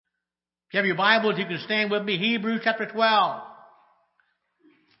If you have your Bibles, you can stand with me. Hebrews chapter 12.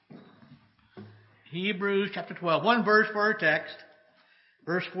 Hebrews chapter 12. One verse for our text.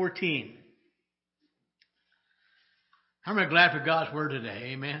 Verse 14. How many are glad for God's word today?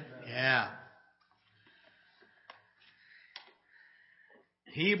 Amen? Yeah.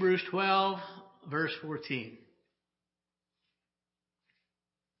 Hebrews 12, verse 14.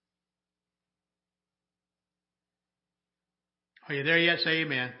 Are you there yet? Say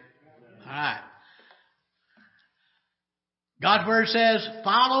amen. All right. God's word says,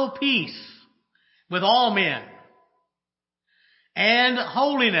 follow peace with all men and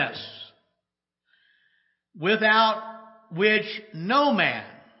holiness, without which no man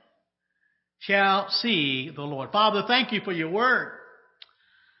shall see the Lord. Father, thank you for your word.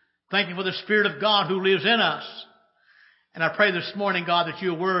 Thank you for the Spirit of God who lives in us. And I pray this morning, God, that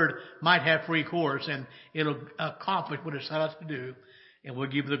your word might have free course and it'll accomplish what it's set us to do. And we'll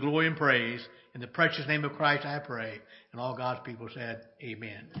give you the glory and praise. In the precious name of Christ, I pray. And all God's people said,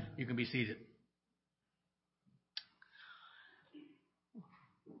 amen. You can be seated.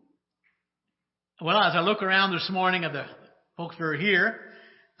 Well, as I look around this morning at the folks that are here,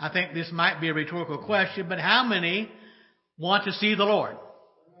 I think this might be a rhetorical question, but how many want to see the Lord?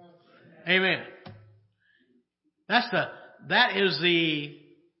 Amen. That is the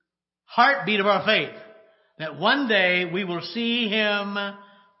heartbeat of our faith. That one day we will see Him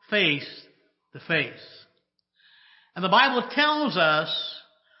face to face. And the Bible tells us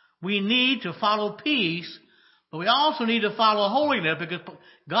we need to follow peace, but we also need to follow holiness, because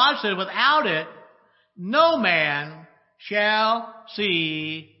God said without it, no man shall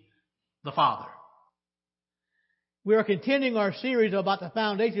see the Father. We are continuing our series about the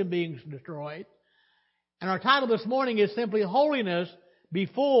foundation being destroyed. And our title this morning is simply Holiness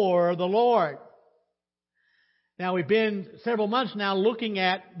Before the Lord. Now, we've been several months now looking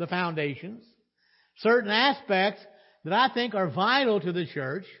at the foundations, certain aspects that I think are vital to the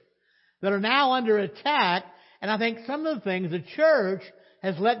church that are now under attack, and I think some of the things the church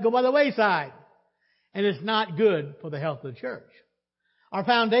has let go by the wayside, and it's not good for the health of the church. Our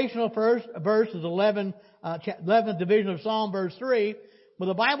foundational verse is 11th division of Psalm, verse 3, where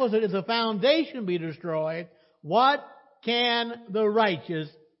the Bible says, if the foundation be destroyed, what can the righteous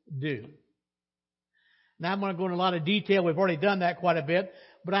do? Now, I'm going to go into a lot of detail. We've already done that quite a bit.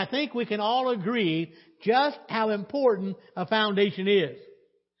 But I think we can all agree just how important a foundation is.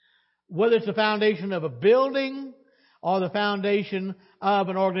 Whether it's the foundation of a building or the foundation of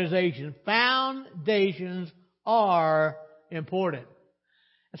an organization, foundations are important.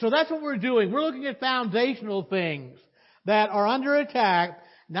 And so that's what we're doing. We're looking at foundational things that are under attack,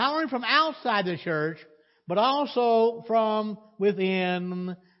 not only from outside the church, but also from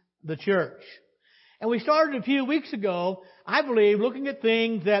within the church. And we started a few weeks ago, I believe, looking at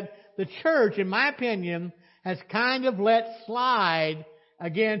things that the church, in my opinion, has kind of let slide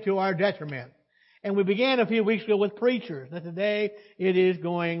again to our detriment. And we began a few weeks ago with preachers. Now today it is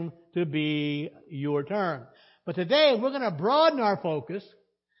going to be your turn. But today we're going to broaden our focus,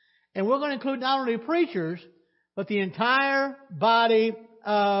 and we're going to include not only preachers, but the entire body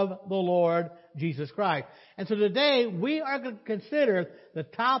of the Lord Jesus Christ. And so today we are going to consider the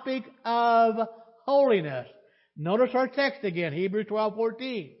topic of holiness. Notice our text again, Hebrews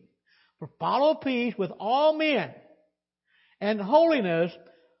 12:14. For follow peace with all men and holiness,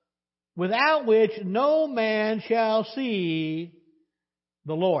 without which no man shall see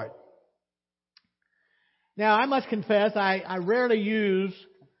the Lord. Now, I must confess, I rarely use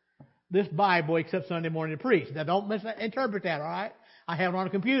this Bible except Sunday morning to preach. Now, don't misinterpret that, all right? I have it on a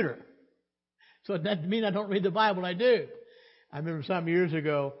computer. So it doesn't mean I don't read the Bible. I do. I remember some years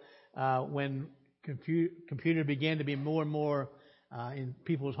ago when computer began to be more and more in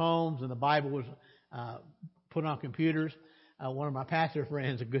people's homes, and the Bible was put on computers. One of my pastor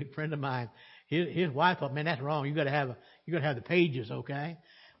friends, a good friend of mine, his wife thought, "Man, that's wrong. You got to have the pages, okay?"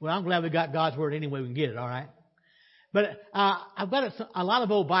 Well, I'm glad we got God's word anyway. We can get it, all right. But I've got a lot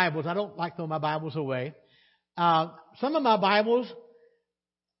of old Bibles. I don't like throwing my Bibles away. Some of my Bibles,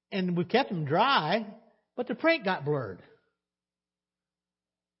 and we kept them dry, but the print got blurred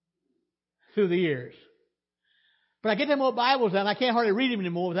through the years. But I get them old Bibles and I can't hardly read them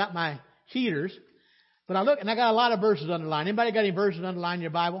anymore without my cheaters. But I look, and I got a lot of verses underlined. Anybody got any verses underlined in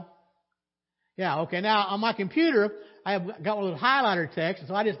your Bible? Yeah, okay. Now, on my computer, I have got one of those highlighter texts,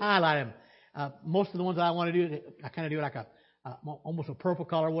 so I just highlight them. Most of the ones that I want to do, I kind of do like almost a purple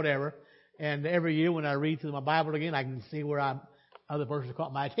color, whatever. And every year when I read through my Bible again, I can see where other verses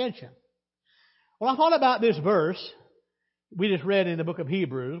caught my attention. Well, I thought about this verse we just read in the book of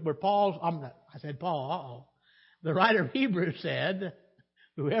Hebrews, where the writer of Hebrews said,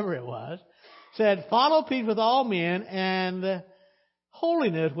 whoever it was, said, follow peace with all men and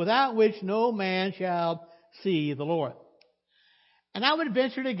holiness, without which no man shall see the Lord. And I would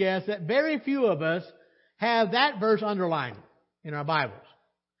venture to guess that very few of us have that verse underlined in our Bibles,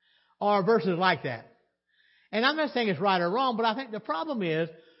 or verses like that. And I'm not saying it's right or wrong, but I think the problem is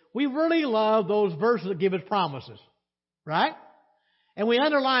we really love those verses that give us promises, right? And we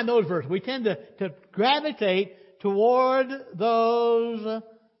underline those verses. We tend to gravitate toward those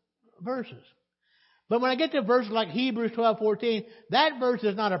verses. But when I get to verses like Hebrews 12:14, that verse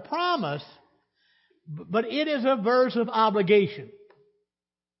is not a promise, but it is a verse of obligation.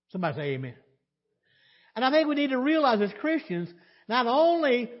 Somebody say amen. And I think we need to realize as Christians, not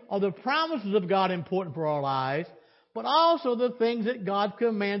only are the promises of God important for our lives, but also the things that God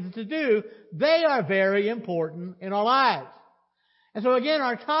commands us to do. They are very important in our lives. And so again,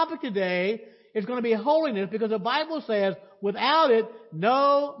 our topic today is going to be holiness, because the Bible says, without it,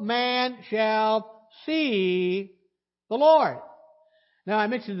 no man shall see the Lord. Now, I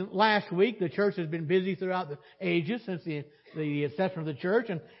mentioned last week the church has been busy throughout the ages since the inception of the church,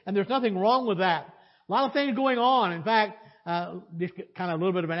 and there's nothing wrong with that. A lot of things going on. In fact, just kind of a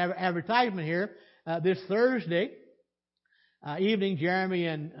little bit of an advertisement here. This Thursday evening, Jeremy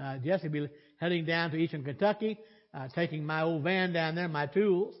and Jesse will be heading down to Eastern Kentucky, taking my old van down there, my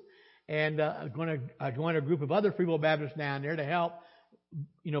tools, and going to join a group of other Free Will Baptists down there to help,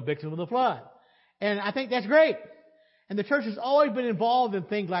 fix them with the flood. And I think that's great. And the church has always been involved in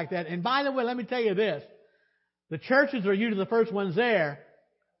things like that. And by the way, let me tell you this. The churches are usually the first ones there.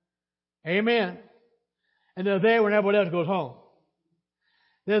 Amen. And they're there when everyone else goes home.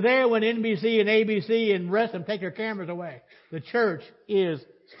 They're there when NBC and ABC and rest of them take their cameras away. The church is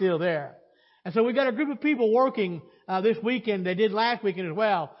still there. And so we've got a group of people working this weekend. They did last weekend as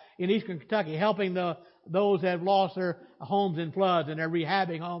well in Eastern Kentucky, helping those that have lost their homes in floods, and they're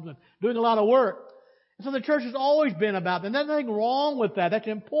rehabbing homes and doing a lot of work. And so the church has always been about that. And there's nothing wrong with that. That's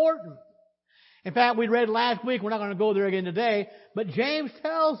important. In fact, we read last week, we're not going to go there again today, but James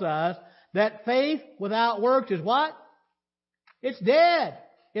tells us that faith without works is what? It's dead.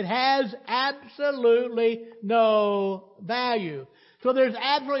 It has absolutely no value. So there's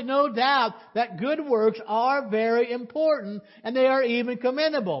absolutely no doubt that good works are very important, and they are even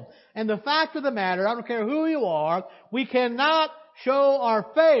commendable. And the fact of the matter, I don't care who you are, we cannot show our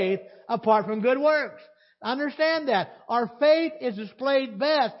faith apart from good works. Understand that. Our faith is displayed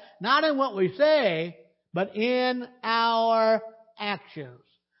best, not in what we say, but in our actions.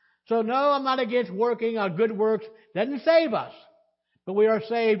 So no, I'm not against working on good works. It doesn't save us. But we are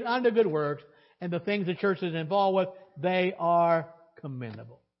saved unto good works, and the things the church is involved with, they are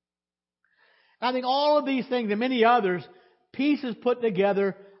commendable. I think all of these things and many others, pieces put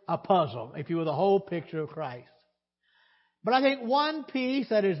together a puzzle, if you will, the whole picture of Christ. But I think one piece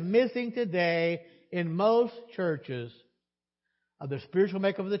that is missing today in most churches of the spiritual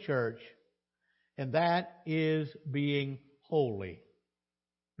makeup of the church, and that is being holy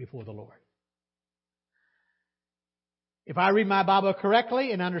before the Lord. If I read my Bible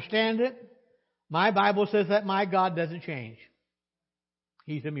correctly and understand it, my Bible says that my God doesn't change.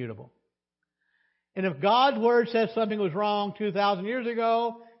 He's immutable. And if God's Word says something was wrong 2,000 years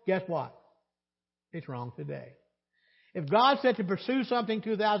ago, guess what? It's wrong today. If God said to pursue something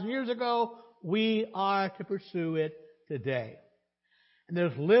 2,000 years ago, we are to pursue it today. And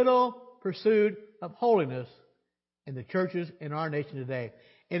there's little pursuit of holiness in the churches in our nation today.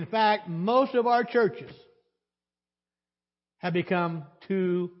 In fact, most of our churches have become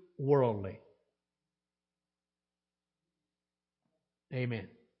too worldly. Amen.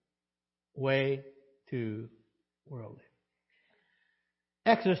 Way too worldly.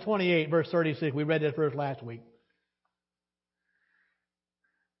 Exodus 28, verse 36. We read that verse last week.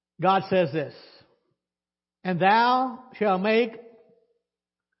 God says this, and thou shalt make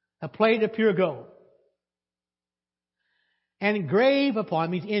a plate of pure gold, and engrave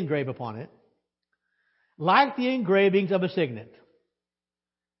upon it, like the engravings of a signet,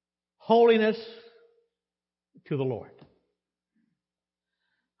 holiness to the Lord.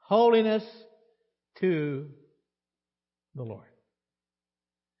 Holiness to the Lord.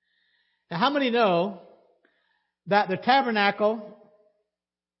 Now, how many know that the tabernacle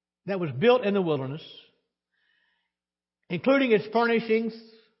that was built in the wilderness, including its furnishings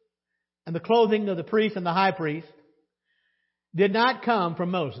and the clothing of the priest and the high priest, did not come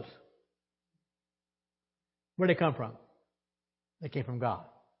from Moses? Where did they come from? They came from God.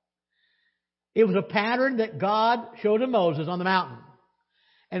 It was a pattern that God showed to Moses on the mountain.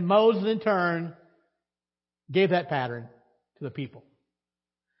 And Moses, in turn, gave that pattern to the people.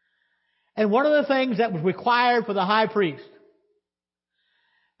 And one of the things that was required for the high priest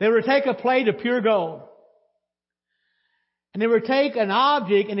They would take a plate of pure gold. And they would take an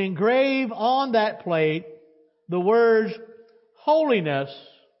object and engrave on that plate the words, Holiness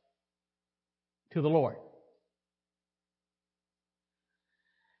to the Lord.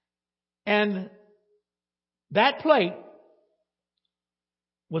 And that plate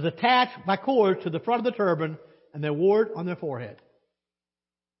was attached by cords to the front of the turban, and they wore it on their forehead.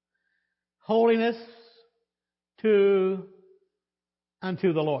 Holiness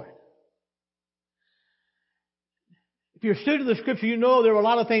unto the Lord. If you're a student of the Scripture, you know there were a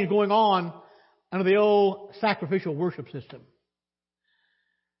lot of things going on under the old sacrificial worship system.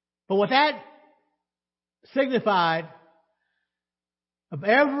 But what that signified, of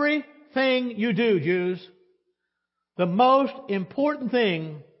everything you do, Jews, the most important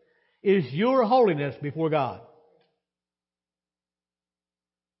thing is your holiness before God.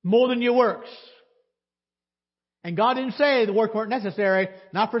 More than your works. And God didn't say the works weren't necessary,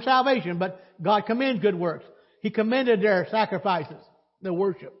 not for salvation, but God commends good works. He commended their sacrifices, their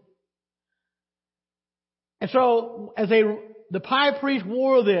worship. And so, as the high priest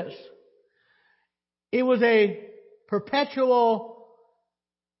wore this, it was a perpetual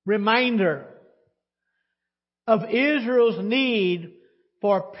reminder of Israel's need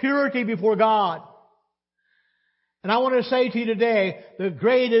for purity before God. And I want to say to you today, the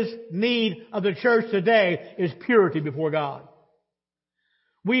greatest need of the church today is purity before God.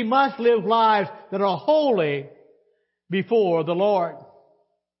 We must live lives that are holy before the Lord.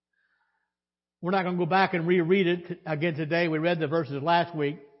 We're not going to go back and reread it again today. We read the verses last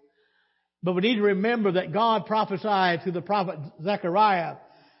week. But we need to remember that God prophesied to the prophet Zechariah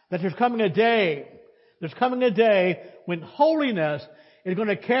that there's coming a day when holiness is going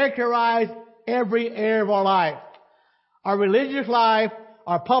to characterize every area of our life. Our religious life,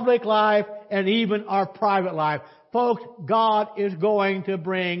 our public life, and even our private life. Folks, God is going to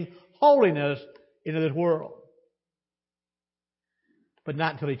bring holiness into this world. But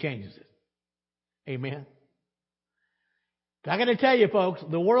not until He changes it. Amen. I got to tell you, folks,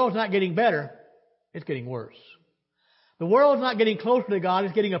 the world's not getting better. It's getting worse. The world's not getting closer to God.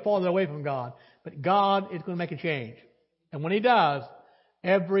 It's getting farther away from God. But God is going to make a change. And when He does,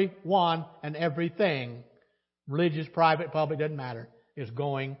 everyone and everything, religious, private, public, doesn't matter, is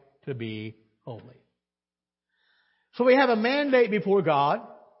going to be holy. So we have a mandate before God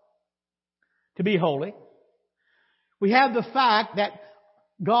to be holy. We have the fact that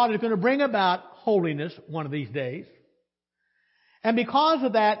God is going to bring about holiness one of these days. And because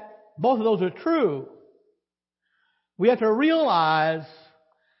of that, both of those are true. We have to realize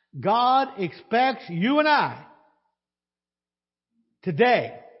God expects you and I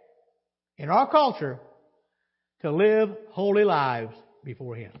today in our culture to live holy lives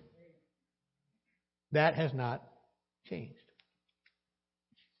before Him. That has not changed.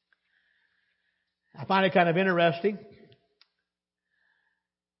 I find it kind of interesting.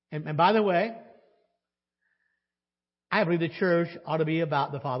 And by the way, I believe the church ought to be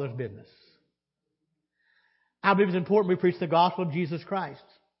about the Father's business. I believe it's important we preach the gospel of Jesus Christ.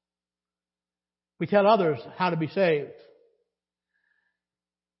 We tell others how to be saved.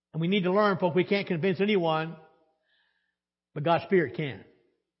 And we need to learn, folks, we can't convince anyone, but God's Spirit can.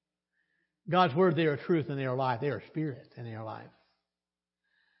 God's Word, they are truth and they are life. They are Spirit and they are life.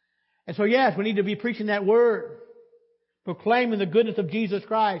 And so, yes, we need to be preaching that Word, proclaiming the goodness of Jesus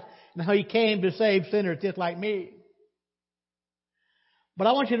Christ and how He came to save sinners just like me. But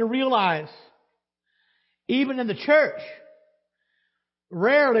I want you to realize, even in the church,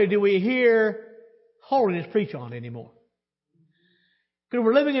 rarely do we hear holiness preached on anymore. Because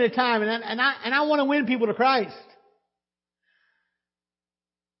we're living in a time, and I want to win people to Christ.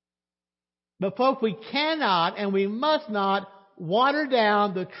 But folks, we cannot and we must not water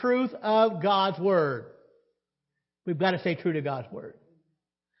down the truth of God's Word. We've got to stay true to God's Word.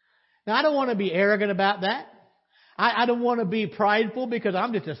 Now, I don't want to be arrogant about that. I don't want to be prideful because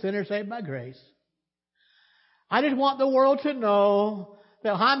I'm just a sinner saved by grace. I just want the world to know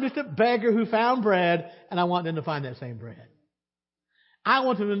that I'm just a beggar who found bread, and I want them to find that same bread. I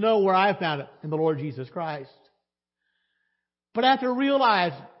want them to know where I found it, in the Lord Jesus Christ. But I have to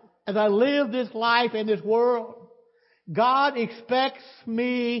realize, as I live this life in this world, God expects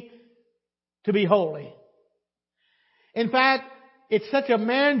me to be holy. In fact, it's such a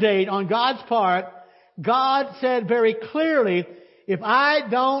mandate on God's part. God said very clearly, if I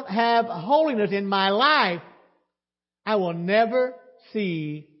don't have holiness in my life, I will never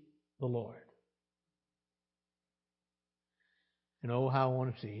see the Lord. And oh, how I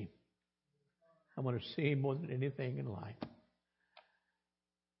want to see Him. I want to see Him more than anything in life.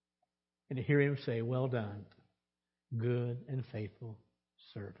 And to hear Him say, well done, good and faithful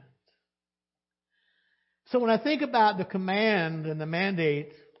servant. So when I think about the command and the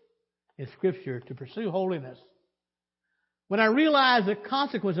mandate in Scripture to pursue holiness, when I realize the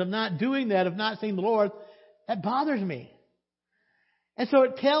consequence of not doing that, of not seeing the Lord, that bothers me. And so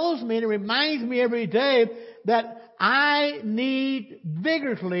it tells me and it reminds me every day that I need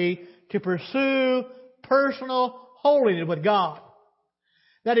vigorously to pursue personal holiness with God.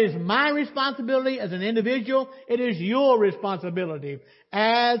 That is my responsibility as an individual. It is your responsibility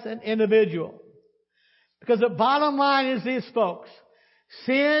as an individual. Because the bottom line is this, folks.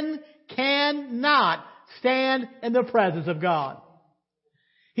 Sin cannot stand in the presence of God.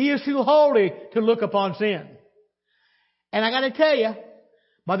 He is too holy to look upon sin. And I got to tell you,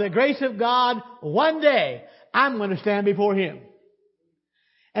 by the grace of God, one day I'm going to stand before Him.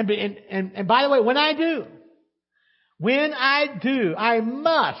 And by the way, when I do, I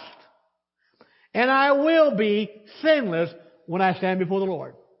must and I will be sinless when I stand before the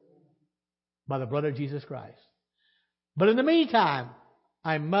Lord by the blood of Jesus Christ. But in the meantime,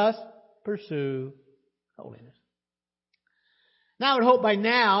 I must pursue holiness. Now I would hope by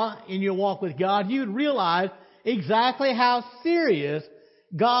now in your walk with God, you'd realize exactly how serious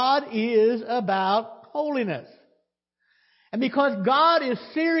God is about holiness. And because God is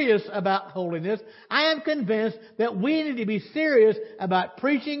serious about holiness, I am convinced that we need to be serious about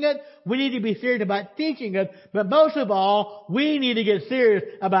preaching it. We need to be serious about teaching it. But most of all, we need to get serious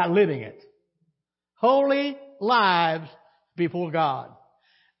about living it. Holy lives before God.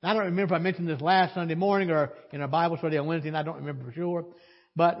 I don't remember if I mentioned this last Sunday morning or in our Bible study on Wednesday, and I don't remember for sure.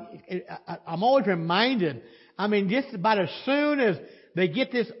 But I'm always reminded, just about as soon as they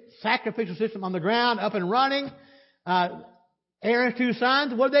get this sacrificial system on the ground up and running, Aaron's two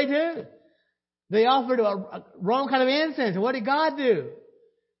sons, what did they do? They offered a wrong kind of incense. And what did God do?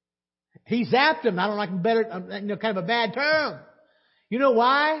 He zapped them. I don't like better, kind of a bad term. You know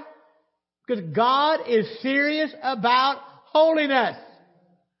why? Because God is serious about holiness.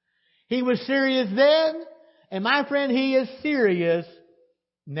 He was serious then, and my friend, He is serious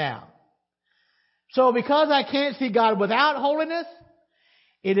now. So because I can't see God without holiness,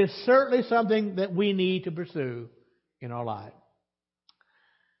 it is certainly something that we need to pursue in our life.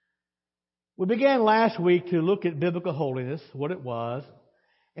 We began last week to look at biblical holiness, what it was,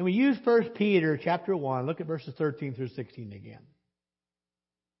 and we used 1 Peter chapter 1. Look at verses 13 through 16 again.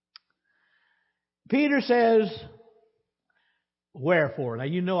 Peter says, wherefore. Now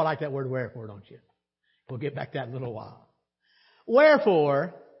you know I like that word wherefore, don't you? We'll get back to that in a little while.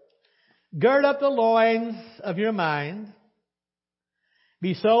 Wherefore, gird up the loins of your mind,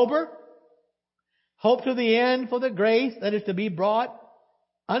 be sober, hope to the end for the grace that is to be brought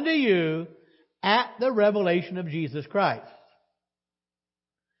unto you at the revelation of Jesus Christ.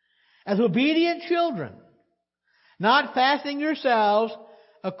 As obedient children, not fastening yourselves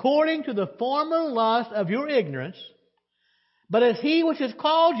according to the former lust of your ignorance, but as He which has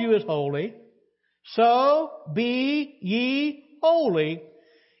called you is holy, so be ye holy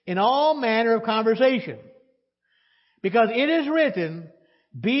in all manner of conversation. Because it is written,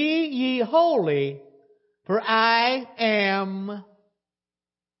 be ye holy, for I am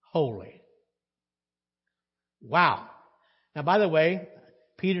holy. Wow. Now, by the way,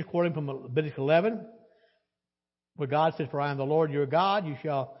 Peter's quoting from Leviticus 11, where God says, for I am the Lord your God. You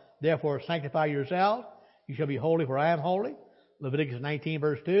shall therefore sanctify yourselves. You shall be holy, for I am holy. Leviticus 19,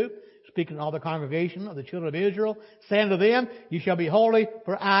 verse 2. Speaking to all the congregation of the children of Israel, saying to them, you shall be holy,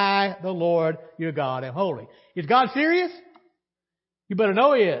 for I, the Lord your God, am holy. Is God serious? You better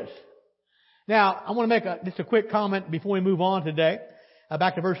know He is. Now, I want to make just a quick comment before we move on today.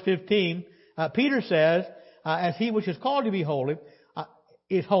 Back to verse 15. Peter says, as He which is called to be holy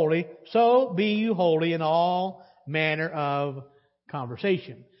is holy, so be you holy in all manner of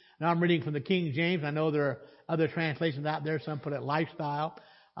conversation. Now I'm reading from the King James. I know there are other translations out there. Some put it lifestyle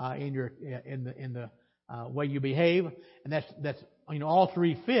in the way you behave, and that's all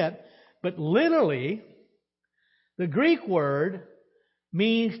three fit. But literally, the Greek word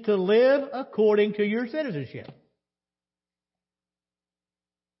means to live according to your citizenship.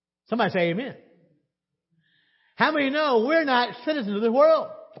 Somebody say amen. How many know we're not citizens of the world?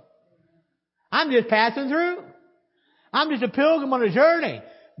 I'm just passing through. I'm just a pilgrim on a journey.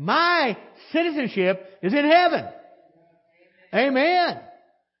 My citizenship is in heaven. Amen.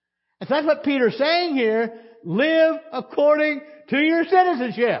 And so that's what Peter's saying here. Live according to your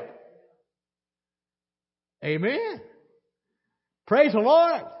citizenship. Amen. Praise the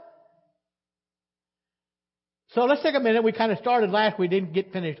Lord. So let's take a minute. We kind of started last week, didn't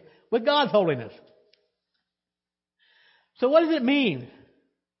get finished with God's holiness. So what does it mean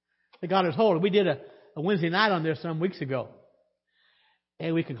that God is holy? We did a Wednesday night on this some weeks ago.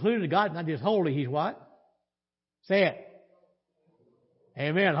 And we concluded that God is not just holy, He's what? Say it.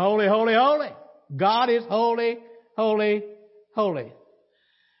 Amen. Holy, holy, holy. God is holy, holy, holy.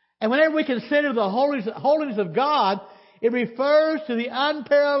 And whenever we consider the holiness of God, it refers to the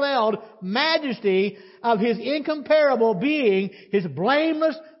unparalleled majesty of His incomparable being, His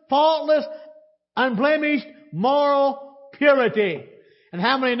blameless, faultless, unblemished moral purity. And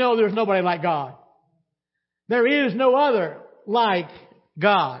how many know there's nobody like God? There is no other like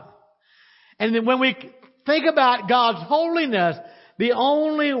God. And then when we think about God's holiness, the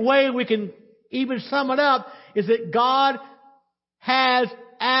only way we can even sum it up is that God has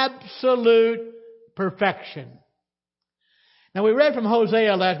absolute perfection. Now we read from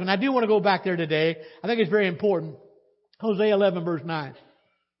Hosea last week, and I do want to go back there today. I think it's very important. Hosea 11 verse 9.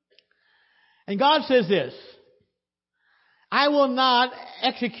 And God says this, I will not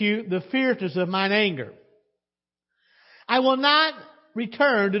execute the fierceness of mine anger. I will not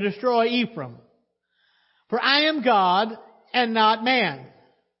return to destroy Ephraim. For I am God and not man,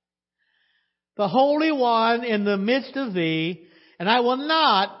 the Holy One in the midst of thee, and I will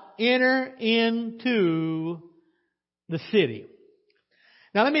not enter into the city.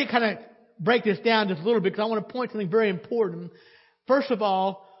 Now let me kind of break this down just a little bit because I want to point something very important. First of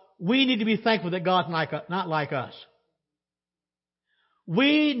all, we need to be thankful that God's not like us.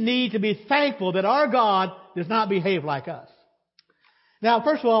 We need to be thankful that our God does not behave like us. Now,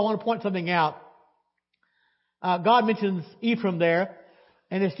 first of all, I want to point something out. God mentions Ephraim there,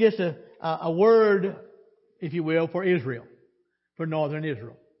 and it's just a word, if you will, for Israel, for northern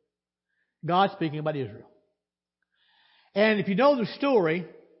Israel. God speaking about Israel. And if you know the story,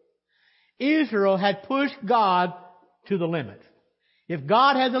 Israel had pushed God to the limit. If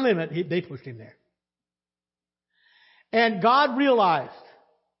God has a limit, they pushed Him there. And God realized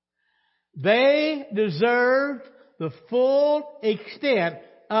they deserved the full extent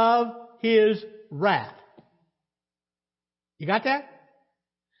of His wrath. You got that?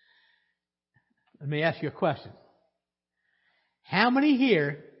 Let me ask you a question. How many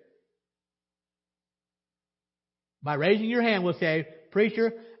here, by raising your hand, will say,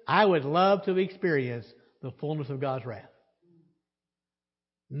 Preacher, I would love to experience the fullness of God's wrath?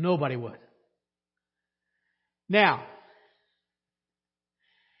 Nobody would. Now,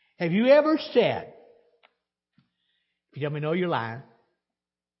 have you ever said, if you tell me no, you're lying,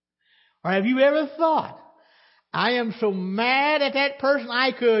 or have you ever thought, I am so mad at that person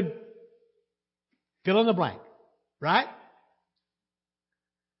I could fill in the blank, right?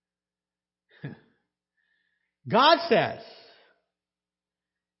 God says,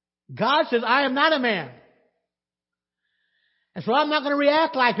 I am not a man. And so I'm not going to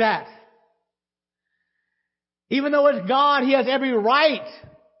react like that. Even though it's God, He has every right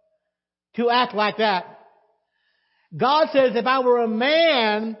to act like that. God says if I were a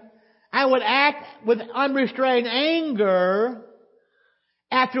man, I would act with unrestrained anger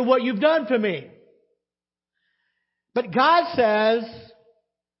after what you've done to me. But God says,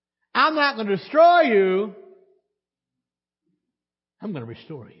 I'm not going to destroy you. I'm going to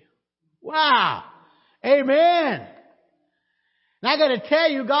restore you. Wow. Amen. And I got to tell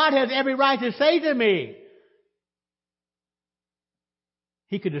you, God has every right to say to me,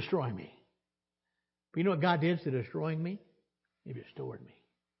 He could destroy me. But you know what God did to destroying me? He restored me.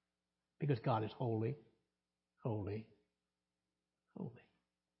 Because God is holy, holy, holy.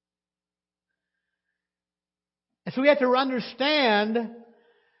 And so we have to understand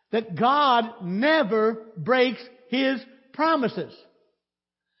that God never breaks His promises.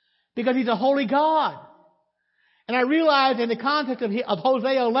 Because He's a holy God. And I realize in the context of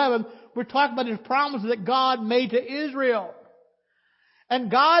Hosea 11, we're talking about His promises that God made to Israel. And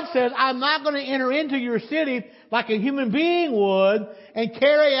God says, I'm not going to enter into your city like a human being would and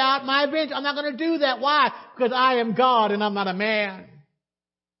carry out my vengeance. I'm not going to do that. Why? Because I am God and I'm not a man.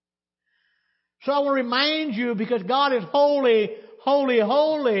 So I want to remind you, because God is holy, holy,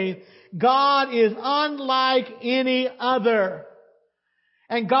 holy, God is unlike any other.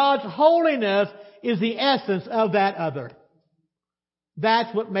 And God's holiness is the essence of that other.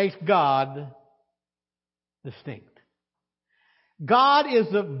 That's what makes God distinct. God is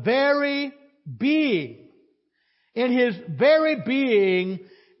the very being. In His very being,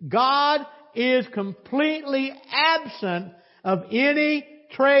 God is completely absent of any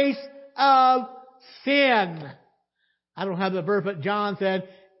trace of sin. I don't have the verse, but John said,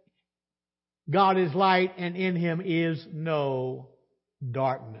 God is light and in Him is no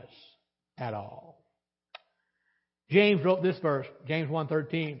darkness at all. James wrote this verse, James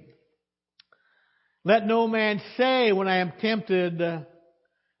 1:13. Let no man say when I am tempted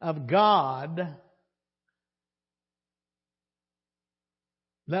of God,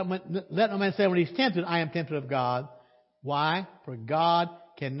 Let no man say when he's tempted, I am tempted of God. Why? For God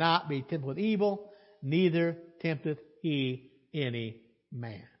cannot be tempted with evil, neither tempteth he any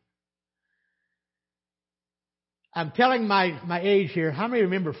man. I'm telling my age here. How many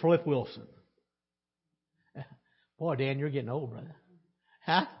remember Flip Wilson? Boy, Dan, you're getting old, brother.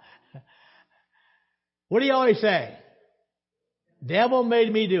 Huh? What do you always say? Devil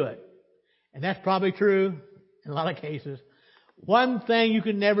made me do it. And that's probably true in a lot of cases. One thing you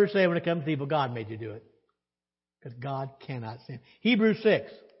can never say when it comes to evil, God made you do it. Because God cannot sin. Hebrews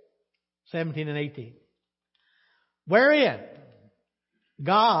 6, 17 and 18. Wherein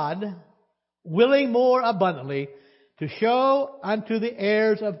God, willing more abundantly to show unto the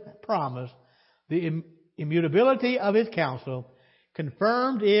heirs of promise the immutability of his counsel,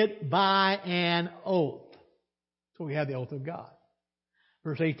 confirmed it by an oath. So we have the oath of God.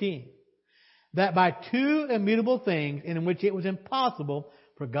 Verse 18. That by two immutable things in which it was impossible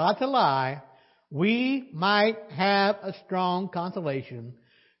for God to lie, we might have a strong consolation,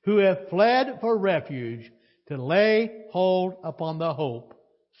 who have fled for refuge to lay hold upon the hope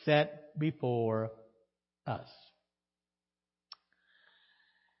set before us.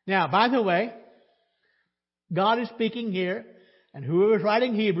 Now, by the way, God is speaking here, and whoever is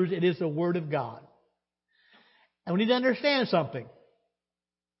writing Hebrews, it is the Word of God. And we need to understand something.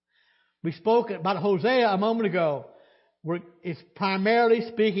 We spoke about Hosea a moment ago, where it's primarily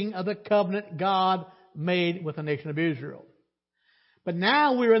speaking of the covenant God made with the nation of Israel. But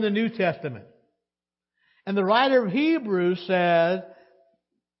now we're in the New Testament. And the writer of Hebrews says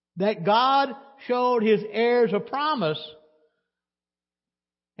that God showed his heirs a promise,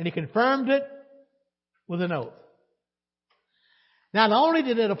 and he confirmed it with an oath. Not only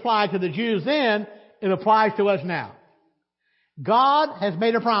did it apply to the Jews then, it applies to us now. God has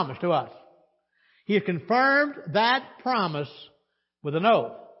made a promise to us. He has confirmed that promise with an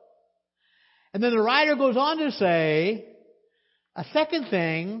oath. And then the writer goes on to say, a second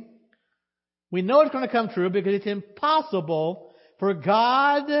thing, we know it's going to come true because it's impossible for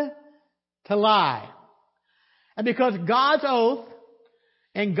God to lie. And because God's oath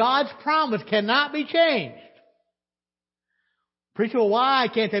and God's promise cannot be changed. Preacher, well, why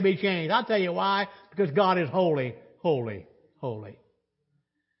can't they be changed? I'll tell you why. Because God is holy, holy, holy.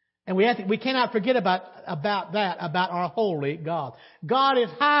 And we cannot forget about that, about our holy God. God is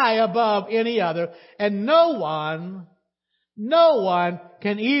high above any other, and no one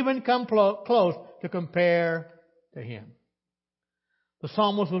can even come close to compare to Him. The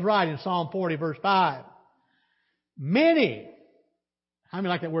psalmist was right in Psalm 40, verse 5. Many, how many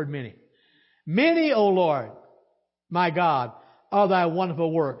like that word many? Many, O Lord, my God, are thy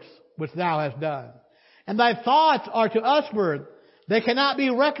wonderful works which thou hast done. And thy thoughts are to usward. They cannot be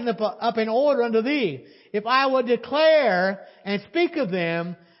reckoned up in order unto thee. If I would declare and speak of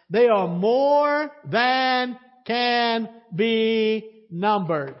them, they are more than can be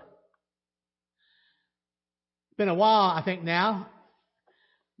numbered. It's been a while, I think now.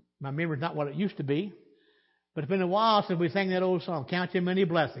 My memory's not what it used to be. But it's been a while since we sang that old song, Count Your Many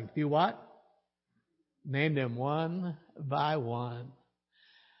Blessings. Do what? Name them one by one.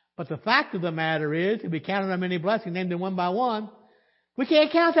 But the fact of the matter is, if we count our many blessings, name them one by one, we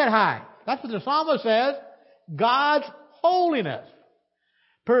can't count that high. That's what the psalmist says. God's holiness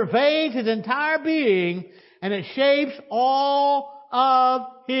pervades his entire being, and it shapes all of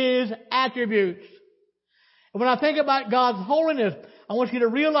his attributes. And when I think about God's holiness, I want you to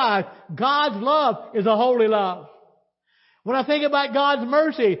realize God's love is a holy love. When I think about God's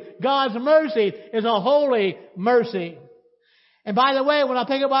mercy is a holy mercy. And by the way, when I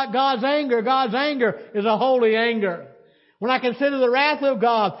think about God's anger is a holy anger. When I consider the wrath of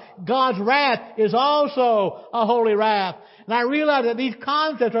God, God's wrath is also a holy wrath. And I realize that these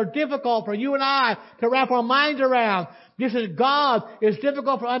concepts are difficult for you and I to wrap our minds around. Just as God is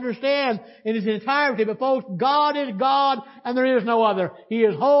difficult to understand in His entirety. But folks, God is God and there is no other. He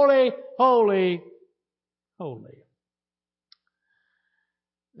is holy, holy, holy.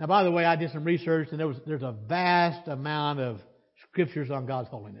 Now, by the way, I did some research and there's a vast amount of scriptures on God's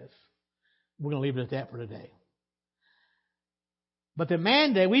holiness. We're going to leave it at that for today. But the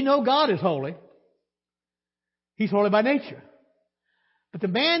mandate, we know God is holy. He's holy by nature. But the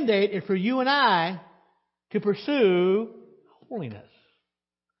mandate is for you and I to pursue holiness.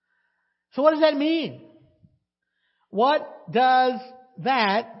 So what does that mean? What does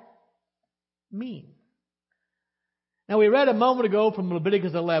that mean? Now we read a moment ago from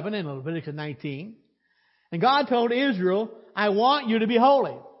Leviticus 11 and Leviticus 19. And God told Israel, I want you to be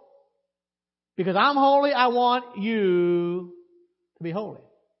holy. Because I'm holy, I want you to be holy.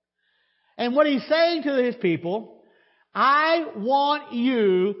 And what He's saying to His people, I want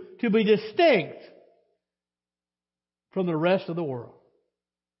you to be distinct from the rest of the world.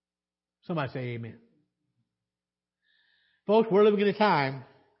 Somebody say amen. Folks, we're living in a time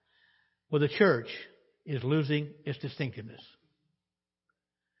where the church is losing its distinctiveness.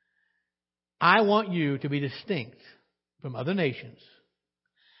 I want you to be distinct from other nations.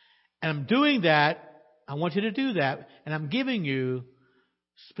 And I'm doing that. I want you to do that. And I'm giving you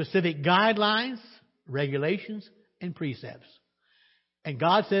specific guidelines, regulations, and precepts. And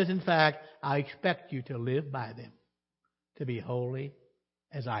God says, in fact, I expect you to live by them, to be holy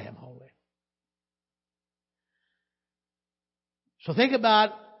as I am holy. So think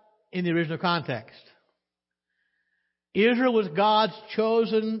about in the original context. Israel was God's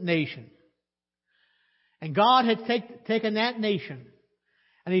chosen nation. And God had taken that nation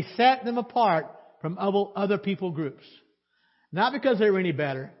and He set them apart from other people groups. Not because they were any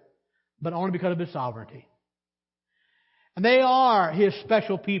better, but only because of His sovereignty. And they are His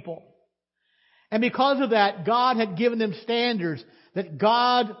special people. And because of that, God had given them standards that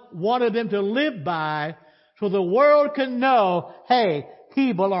God wanted them to live by so the world can know, hey,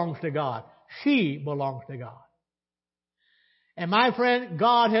 he belongs to God. She belongs to God. And my friend,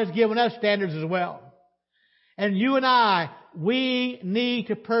 God has given us standards as well. And you and I, we need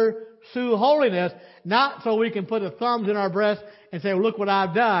to pursue holiness, not so we can put the thumbs in our breast and say, well, look what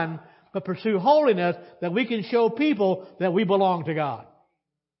I've done, but pursue holiness that we can show people that we belong to God.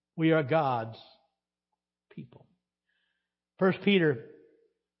 We are God's people. 1 Peter,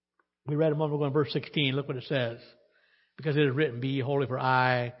 we read a moment ago in verse 16. Look what it says. Because it is written, be ye holy, for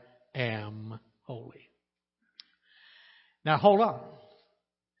I am holy. Now hold on.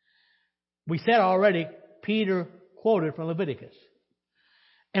 We said already, Peter quoted from Leviticus.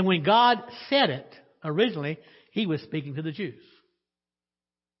 And when God said it originally, He was speaking to the Jews.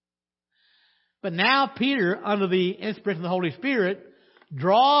 But now Peter, under the inspiration of the Holy Spirit,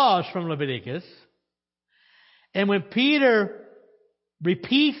 draws from Leviticus. And when Peter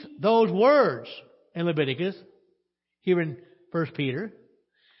repeats those words in Leviticus, here in 1 Peter,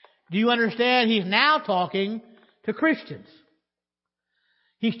 do you understand? He's now talking to Christians.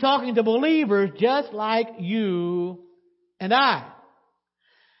 He's talking to believers just like you and I.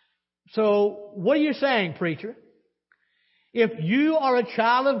 So, what are you saying, preacher? If you are a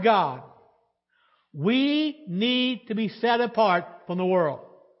child of God, we need to be set apart from the world.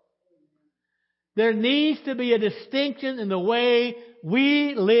 There needs to be a distinction in the way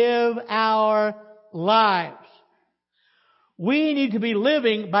we live our lives. We need to be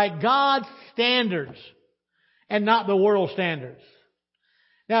living by God's standards and not the world's standards.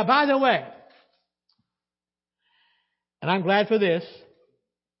 Now, by the way, and I'm glad for this,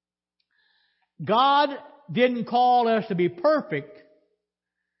 God didn't call us to be perfect.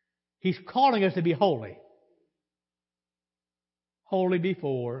 He's calling us to be holy. Holy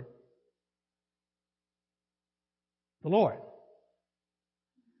before the Lord.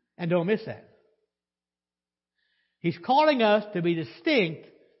 And don't miss that. He's calling us to be distinct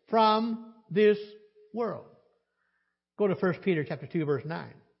from this world. Go to 1 Peter chapter 2, verse 9.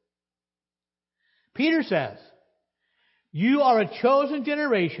 Peter says, you are a chosen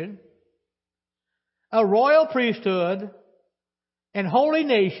generation, a royal priesthood, and holy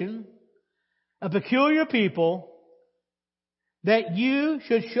nation, a peculiar people, that you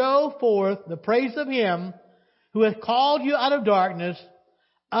should show forth the praise of Him who hath called you out of darkness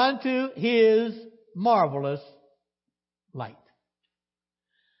unto His marvelous light.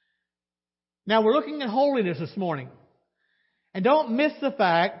 Now we're looking at holiness this morning. And don't miss the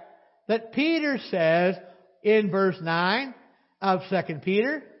fact that Peter says in verse 9 of 2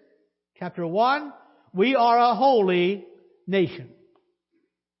 Peter chapter 1, we are a holy nation.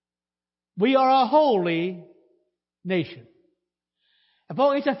 We are a holy nation. And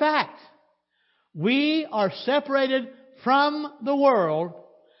folks, it's a fact. We are separated from the world,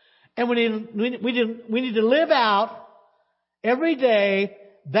 and we need to live out every day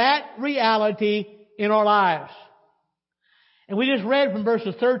that reality in our lives. And we just read from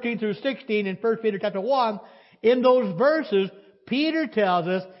verses 13 through 16 in 1 Peter chapter 1. In those verses, Peter tells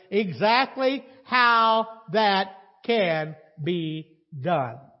us exactly how that can be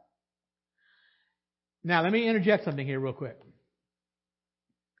done. Now, let me interject something here real quick.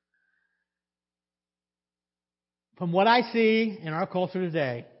 From what I see in our culture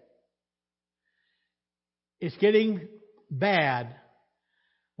today, it's getting bad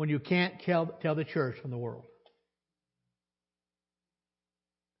when you can't tell the church from the world.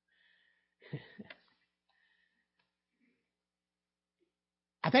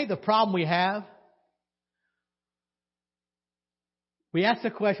 I think the problem we have, we ask the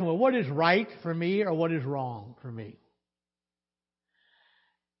question, well, what is right for me or what is wrong for me?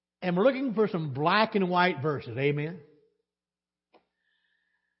 And we're looking for some black and white verses. Amen.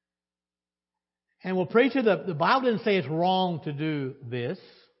 And we'll preach it. The Bible didn't say it's wrong to do this.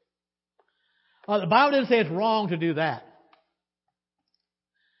 The Bible didn't say it's wrong to do that.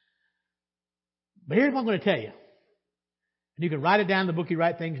 But here's what I'm going to tell you. And you can write it down in the book you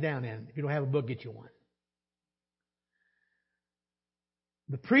write things down in. If you don't have a book, get you one.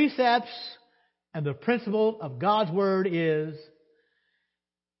 The precepts and the principle of God's Word is,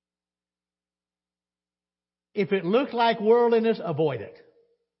 if it looks like worldliness, avoid it.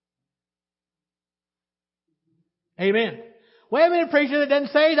 Amen. Wait a minute, preacher, it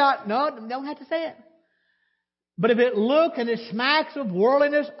doesn't say that. No, don't have to say it. But if it looks and it smacks of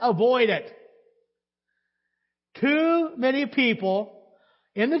worldliness, avoid it. Too many people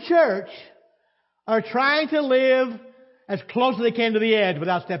in the church are trying to live as close as they can to the edge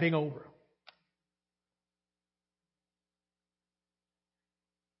without stepping over.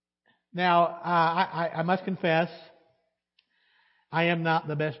 Now, I must confess, I am not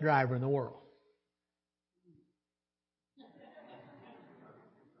the best driver in the world.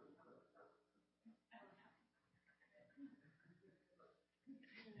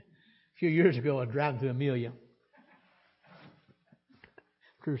 A few years ago, I was driving through Amelia.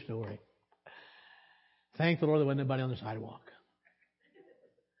 True story. Thank the Lord there wasn't nobody on the sidewalk.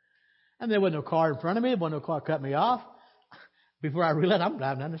 And there wasn't no car in front of me. There wasn't no car cut me off. Before I realized I'm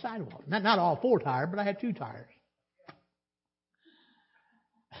driving down the sidewalk. Not all four tires, but I had two tires.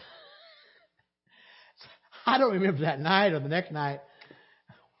 I don't remember that night or the next night.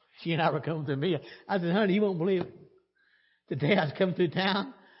 She and I were coming through me. I said, honey, you won't believe it. The day I was coming through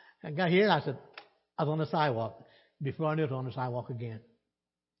town, I got here and I said, I was on the sidewalk. Before I knew it, I was on the sidewalk again.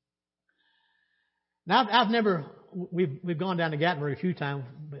 Now, we've gone down to Gatlinburg a few times,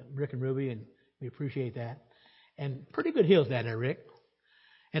 Rick and Ruby, and we appreciate that. And pretty good hills down there, Rick.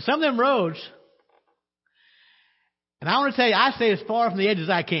 And some of them roads, and I want to tell you, I stay as far from the edge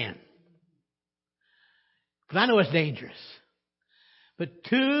as I can. Because I know it's dangerous. But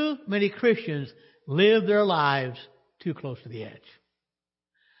too many Christians live their lives too close to the edge.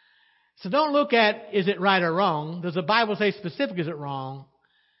 So don't look at, is it right or wrong? Does the Bible say specific, is it wrong?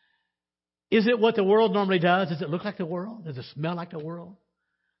 Is it what the world normally does? Does it look like the world? Does it smell like the world?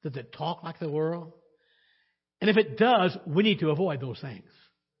 Does it talk like the world? And if it does, we need to avoid those things.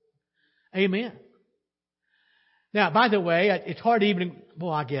 Amen. Now, by the way, it's hard to even,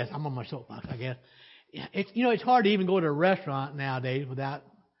 well, I guess, I'm on my soapbox, I guess. It's hard to even go to a restaurant nowadays without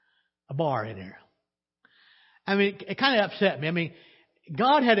a bar in there. I mean, it kind of upset me. I mean,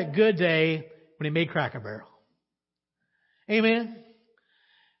 God had a good day when He made Cracker Barrel. Amen.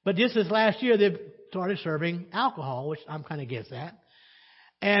 But just this last year, they've started serving alcohol, which I'm kind of against that.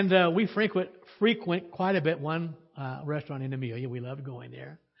 And we frequent quite a bit one restaurant in Amelia. We love going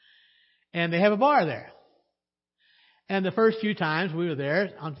there. And they have a bar there. And the first few times we were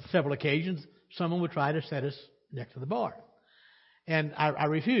there, on several occasions, someone would try to set us next to the bar. And I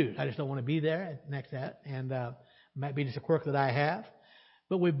refused. I just don't want to be there next to that. And it might be just a quirk that I have.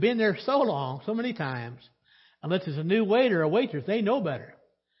 But we've been there so long, so many times, unless it's a new waiter or waitress, they know better.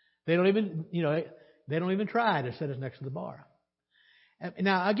 They don't even try to set us next to the bar.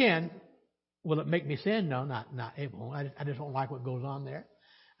 Now, again, will it make me sin? No, not it won't. I just don't like what goes on there.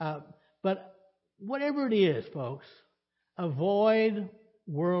 But whatever it is, folks, avoid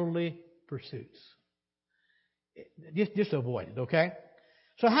worldly pursuits. Just avoid it, okay?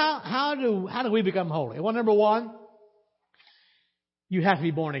 So how do we become holy? Well, number one, you have to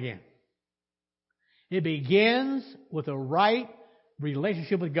be born again. It begins with a right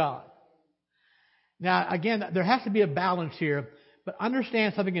relationship with God. Now, again, there has to be a balance here, but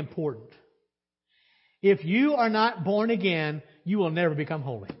understand something important. If you are not born again, you will never become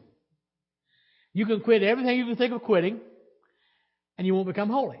holy. You can quit everything you can think of quitting, and you won't become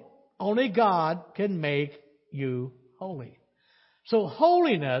holy. Only God can make you holy. So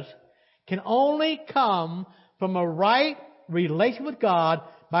holiness can only come from a right relation with God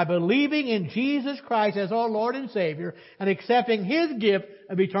by believing in Jesus Christ as our Lord and Savior and accepting His gift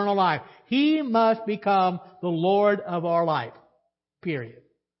of eternal life. He must become the Lord of our life. Period.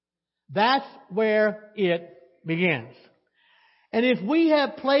 That's where it begins. And if we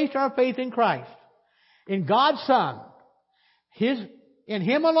have placed our faith in Christ, in God's Son, in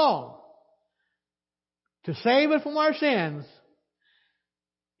Him alone, to save us from our sins,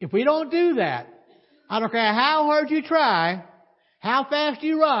 if we don't do that, I don't care how hard you try, how fast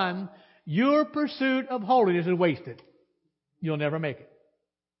you run, your pursuit of holiness is wasted. You'll never make it.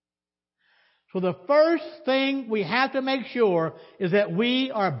 So the first thing we have to make sure is that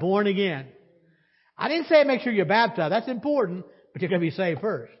we are born again. I didn't say make sure you're baptized. That's important, but you're going to be saved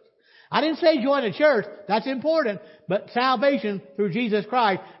first. I didn't say join the church. That's important. But salvation through Jesus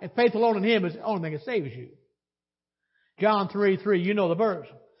Christ and faith alone in Him is the only thing that saves you. John 3:3, you know the verse.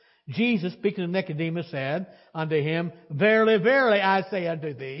 Jesus, speaking to Nicodemus, said unto him, Verily, verily, I say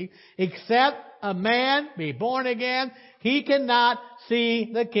unto thee, except a man be born again, he cannot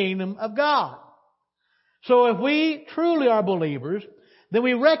see the kingdom of God. So if we truly are believers, then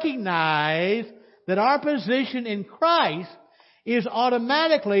we recognize that our position in Christ is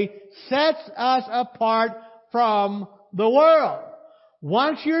automatically sets us apart from the world.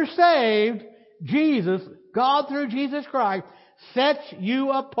 Once you're saved, Jesus, God through Jesus Christ, sets you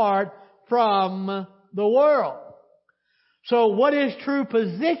apart from the world. So what is true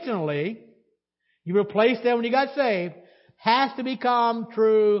positionally, you replaced that when you got saved, has to become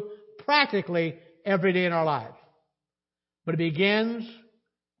true practically every day in our lives. But it begins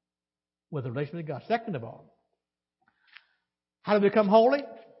with a relationship with God. Second of all, how to become holy?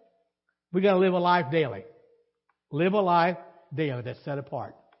 We got to live a life daily. Live a life daily that's set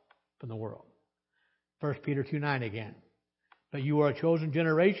apart from the world. 1 Peter 2:9 again. But you are a chosen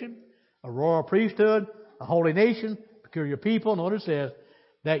generation, a royal priesthood, a holy nation, peculiar people. Notice it says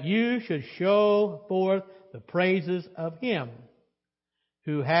that you should show forth the praises of Him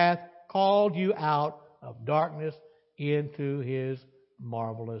who hath called you out of darkness into His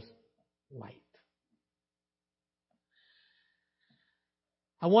marvelous light.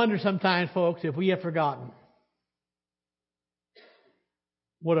 I wonder sometimes, folks, if we have forgotten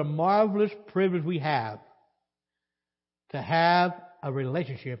what a marvelous privilege we have to have a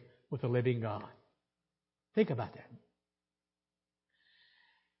relationship with the living God. Think about that.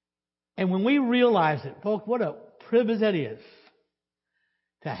 And when we realize it, folks, what a privilege that is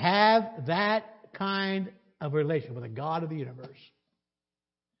to have that kind of relationship with the God of the universe.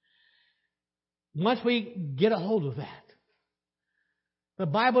 Once we get a hold of that, the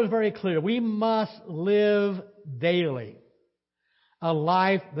Bible is very clear. We must live daily a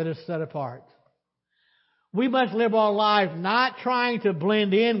life that is set apart. We must live our life not trying to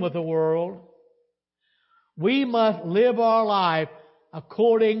blend in with the world. We must live our life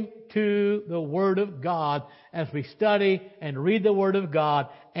according to the Word of God as we study and read the Word of God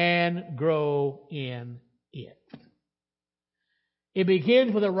and grow in it. It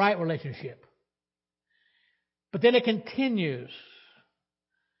begins with a right relationship. But then it continues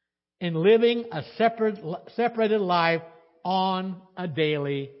in living a separated life on a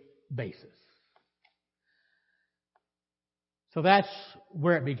daily basis. So that's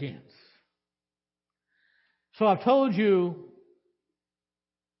where it begins. So I've told you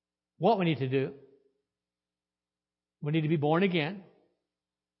what we need to do. We need to be born again,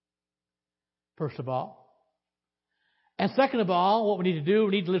 first of all. And second of all, what we need to do,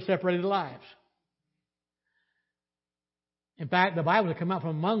 we need to live separated lives. In fact, the Bible will come out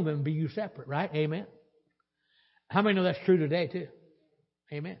from among them and be you separate, right? Amen. How many know that's true today too?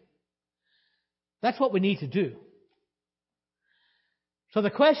 Amen. That's what we need to do. So the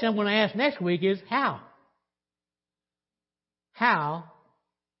question I'm going to ask next week is how? How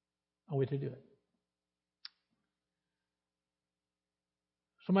are we to do it?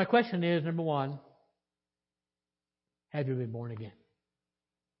 So my question is, number one, have you been born again?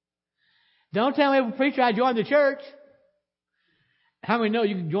 Don't tell me, preacher, I joined the church. How many know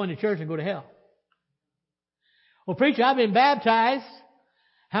you can join the church and go to hell? Well, preacher, I've been baptized.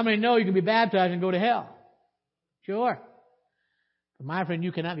 How many know you can be baptized and go to hell? Sure. But my friend,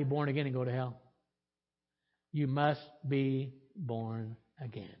 you cannot be born again and go to hell. You must be born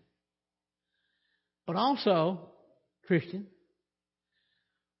again. But also, Christian,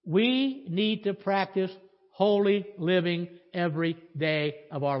 we need to practice holy living every day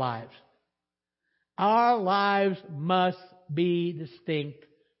of our lives. Our lives must be distinct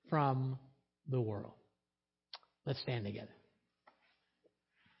from the world. Let's stand together.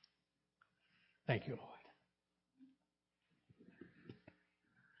 Thank you, Lord.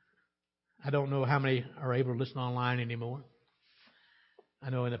 I don't know how many are able to listen online anymore. I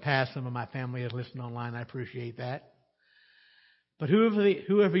know in the past some of my family has listened online. I appreciate that. But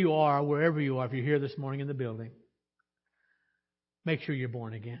whoever you are, wherever you are, if you're here this morning in the building, make sure you're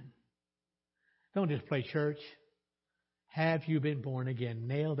born again. Don't just play church. Have you been born again?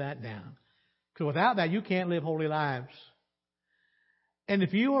 Nail that down. Because without that, you can't live holy lives. And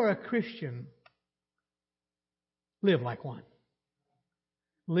if you are a Christian, live like one.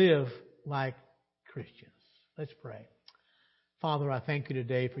 Live like Christians. Let's pray. Father, I thank you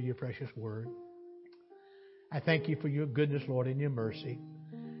today for your precious word. I thank you for your goodness, Lord, and your mercy.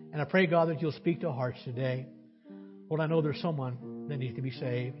 And I pray, God, that you'll speak to hearts today. Lord, I know there's someone that needs to be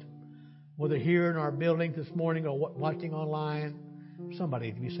saved. Whether here in our building this morning or watching online,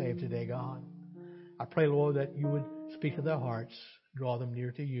 somebody to be saved today, God. I pray, Lord, that you would speak to their hearts, draw them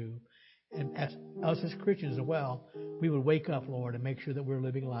near to you. And as us as Christians as well, we would wake up, Lord, and make sure that we're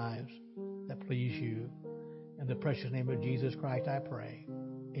living lives that please you. In the precious name of Jesus Christ, I pray.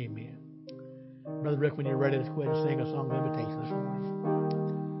 Amen. Brother Rick, when you're ready, let's go ahead and sing a song of invitation this morning.